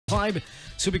5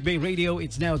 Subic Bay Radio.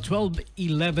 It's now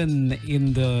 12:11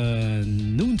 in the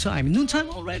noontime.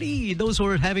 Noontime already. Those who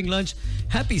are having lunch,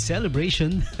 happy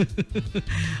celebration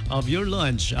of your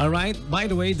lunch. All right.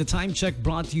 By the way, the time check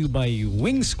brought to you by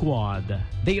Wing Squad.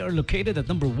 They are located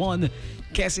at number 1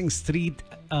 Quezon Street,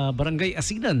 Barangay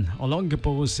Asidan,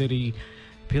 Olongapo City,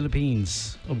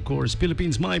 Philippines. Of course,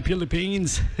 Philippines, my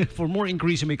Philippines. For more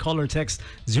inquiries, you may call or text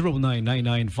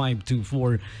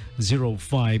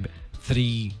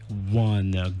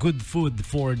 0999-524-0531. Good food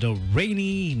for the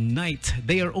rainy night.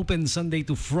 They are open Sunday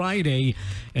to Friday,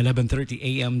 11:30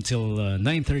 a.m. till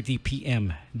 9:30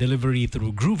 p.m. Delivery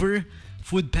through Groover,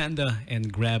 Food Panda,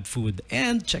 and Grab Food.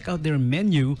 And check out their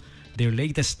menu, their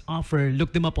latest offer.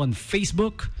 Look them up on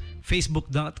Facebook,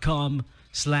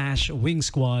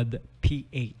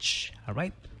 facebook.com/WingSquadPH. All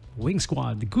right? Wing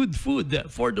Squad, good food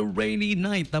for the rainy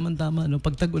night. Tama-tama, no?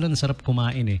 Pag tag-ulan, sarap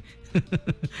kumain eh.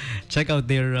 Check out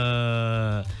their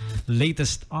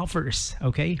latest offers,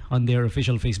 okay? On their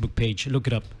official Facebook page.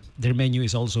 Look it up. Their menu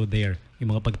is also there.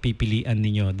 Yung mga pagpipilian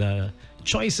ninyo, the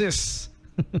choices.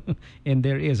 And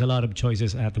there is a lot of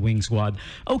choices at Wing Squad.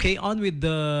 Okay, on with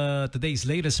today's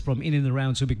latest from in and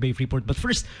around Subic Bay Freeport. But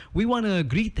first, we want to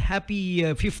greet happy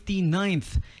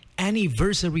 59th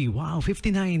anniversary. Wow,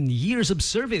 59 years of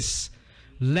service.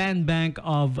 Landbank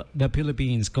of the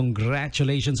Philippines.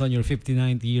 Congratulations on your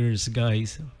 59th years,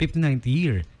 guys. 59th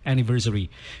year anniversary.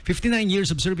 59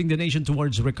 years of serving the nation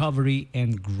towards recovery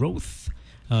and growth.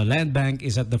 Landbank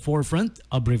is at the forefront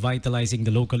of revitalizing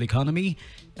the local economy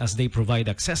as they provide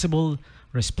accessible,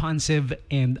 responsive,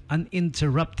 and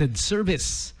uninterrupted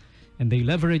service. And they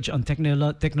leverage on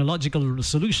technological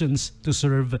solutions to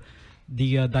serve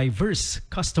the diverse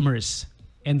customers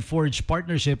and forge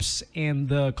partnerships and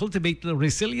cultivate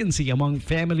resiliency among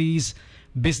families,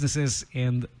 businesses,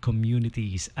 and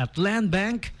communities. At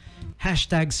Landbank,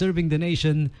 #serving the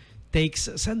nation takes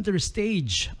center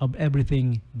stage of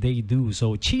everything they do.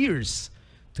 So cheers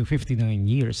to 59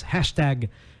 years.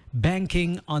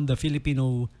 #banking on the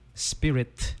Filipino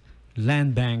spirit.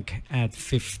 Landbank at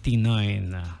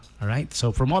 59. All right.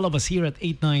 So from all of us here at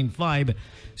 895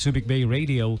 Subic Bay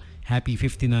Radio, happy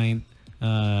 59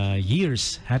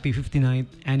 years. Happy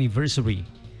 59th anniversary.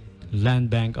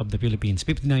 Landbank of the Philippines.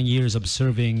 59 years of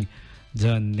serving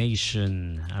the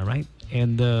nation. All right.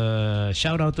 And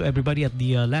shout out to everybody at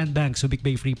the Landbank, Subic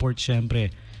Bay Freeport,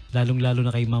 syempre. Lalong-lalo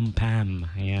na kay Ma'am Pam.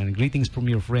 Ayan. Greetings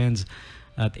from your friends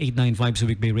at 895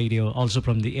 Subic Bay Radio. Also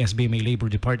from the SBMA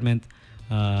Labor Department.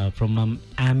 From Ma'am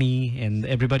Amy and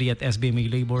everybody at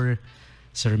SBMA Labor.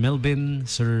 Sir Melvin,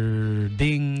 Sir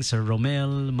Ding, Sir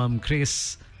Romel, Ma'am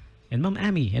Chris, and Ma'am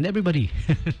Amy, and everybody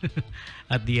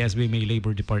at the SBMA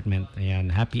Labor Department.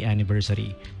 Ayan, happy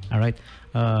anniversary. All right.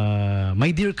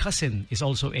 My dear cousin is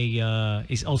also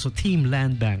Team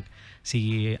Landbank.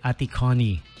 Si Ate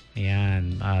Connie.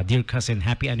 Ayan, dear cousin,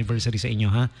 happy anniversary sa inyo,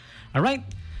 ha? All right.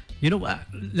 You know,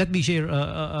 let me share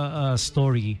a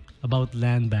story about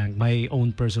Landbank, my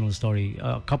own personal story.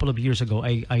 A couple of years ago,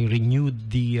 I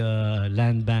renewed the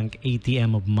Landbank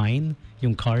ATM of mine,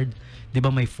 yung card. Di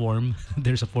ba may form?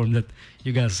 There's a form that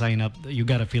you gotta sign up, you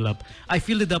gotta fill up. I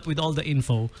filled it up with all the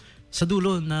info. Sa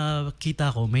dulo,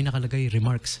 nakita ko, may nakalagay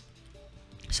remarks.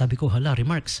 Sabi ko, hala,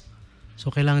 remarks.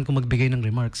 So, kailangan ko magbigay ng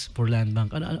remarks for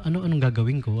Landbank. Anong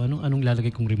gagawin ko? Anong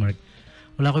lalagay kong remark?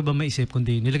 Wala ko iba maisip,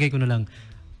 kundi nilagay ko na lang,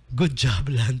 good job,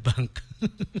 Landbank.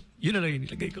 Yun na lang yung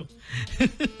nilagay ko.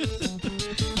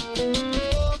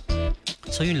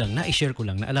 So yun lang, na-share ko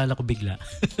lang, naalala ko bigla.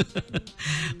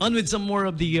 On with some more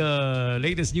of the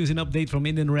latest news and update from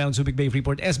in and around Subic Bay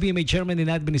Freeport. SBMA Chairman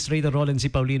and Administrator Rolen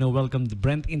Paulino welcomed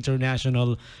Brent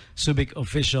International Subic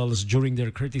officials during their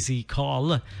courtesy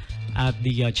call at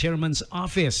the Chairman's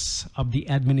Office of the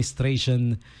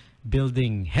Administration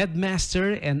Building.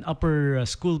 Headmaster and Upper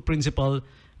School Principal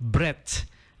Brent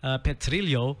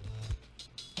Petrillo,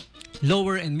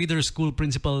 Lower and Middle School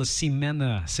Principal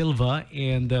Ximena Silva,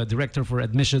 and Director for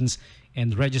Admissions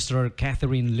and Registrar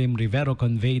Catherine Lim Rivero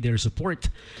conveyed their support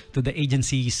to the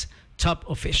agency's top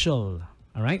official.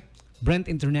 All right. Brent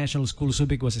International School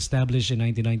Subic was established in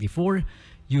 1994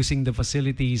 using the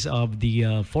facilities of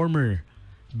the former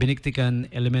Benigtican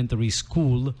Elementary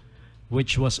School,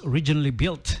 which was originally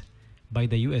built by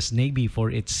the U.S. Navy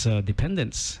for its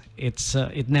dependents.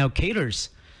 It now caters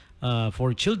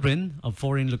for children of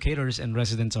foreign locators and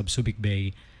residents of Subic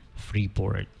Bay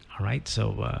Freeport. All right,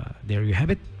 so there you have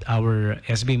it. Our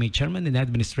SBMA Chairman and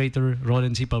Administrator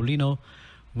Rolen Paulino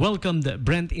welcomed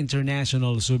Brent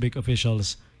International Subic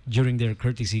officials during their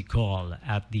courtesy call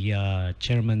at the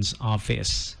Chairman's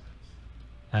office.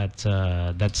 That's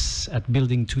at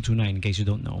Building 229, in case you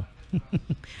don't know.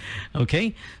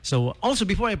 Okay, so also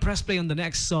before I press play on the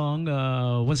next song,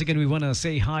 once again we want to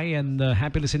say hi and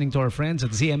happy listening to our friends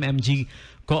at ZMMG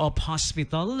Co-op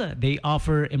Hospital. They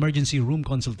offer emergency room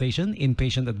consultation,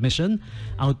 inpatient admission,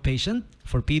 outpatient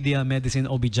for pedia, medicine,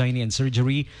 OB-GYN and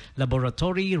surgery,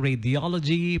 laboratory,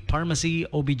 radiology, pharmacy,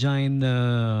 OB-GYN,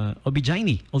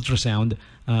 ultrasound,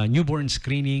 newborn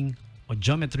screening,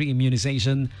 geometry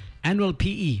immunization, annual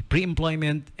PE,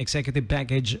 pre-employment, executive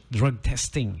package, drug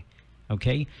testing.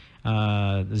 Okay?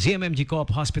 The ZMMG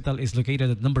Co-op Hospital is located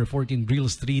at number 14 Brill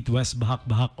Street, West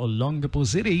Bahak, Olongapo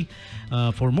City.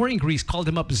 For more inquiries, call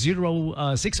them up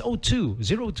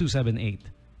 602-0278.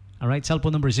 All right? Cell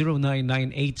phone number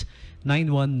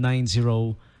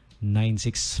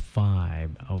 0998-9190-965.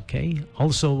 Okay?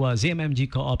 Also,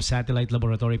 ZMMG Co-op Satellite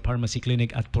Laboratory Pharmacy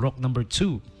Clinic at Purok number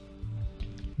 2.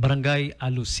 Barangay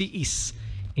Alusiis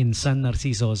in San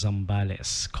Narciso,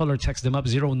 Zambales. Call or text them up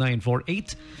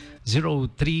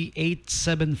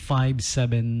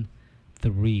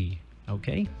 0948-038-7573.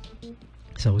 Okay?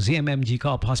 So ZMMG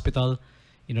Co-op Hospital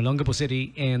in Olongapo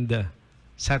City and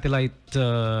Satellite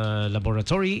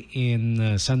Laboratory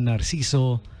in San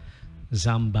Narciso,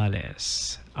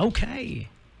 Zambales. Okay.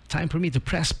 Time for me to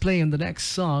press play on the next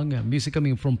song. Music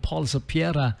coming from Paul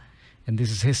Sapiera. And this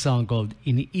is his song called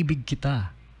Iniibig Kita.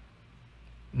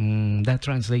 That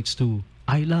translates to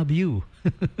I love you.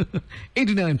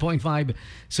 89.5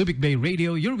 Subic Bay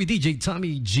Radio. You're with DJ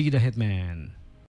Tommy G, the Hitman.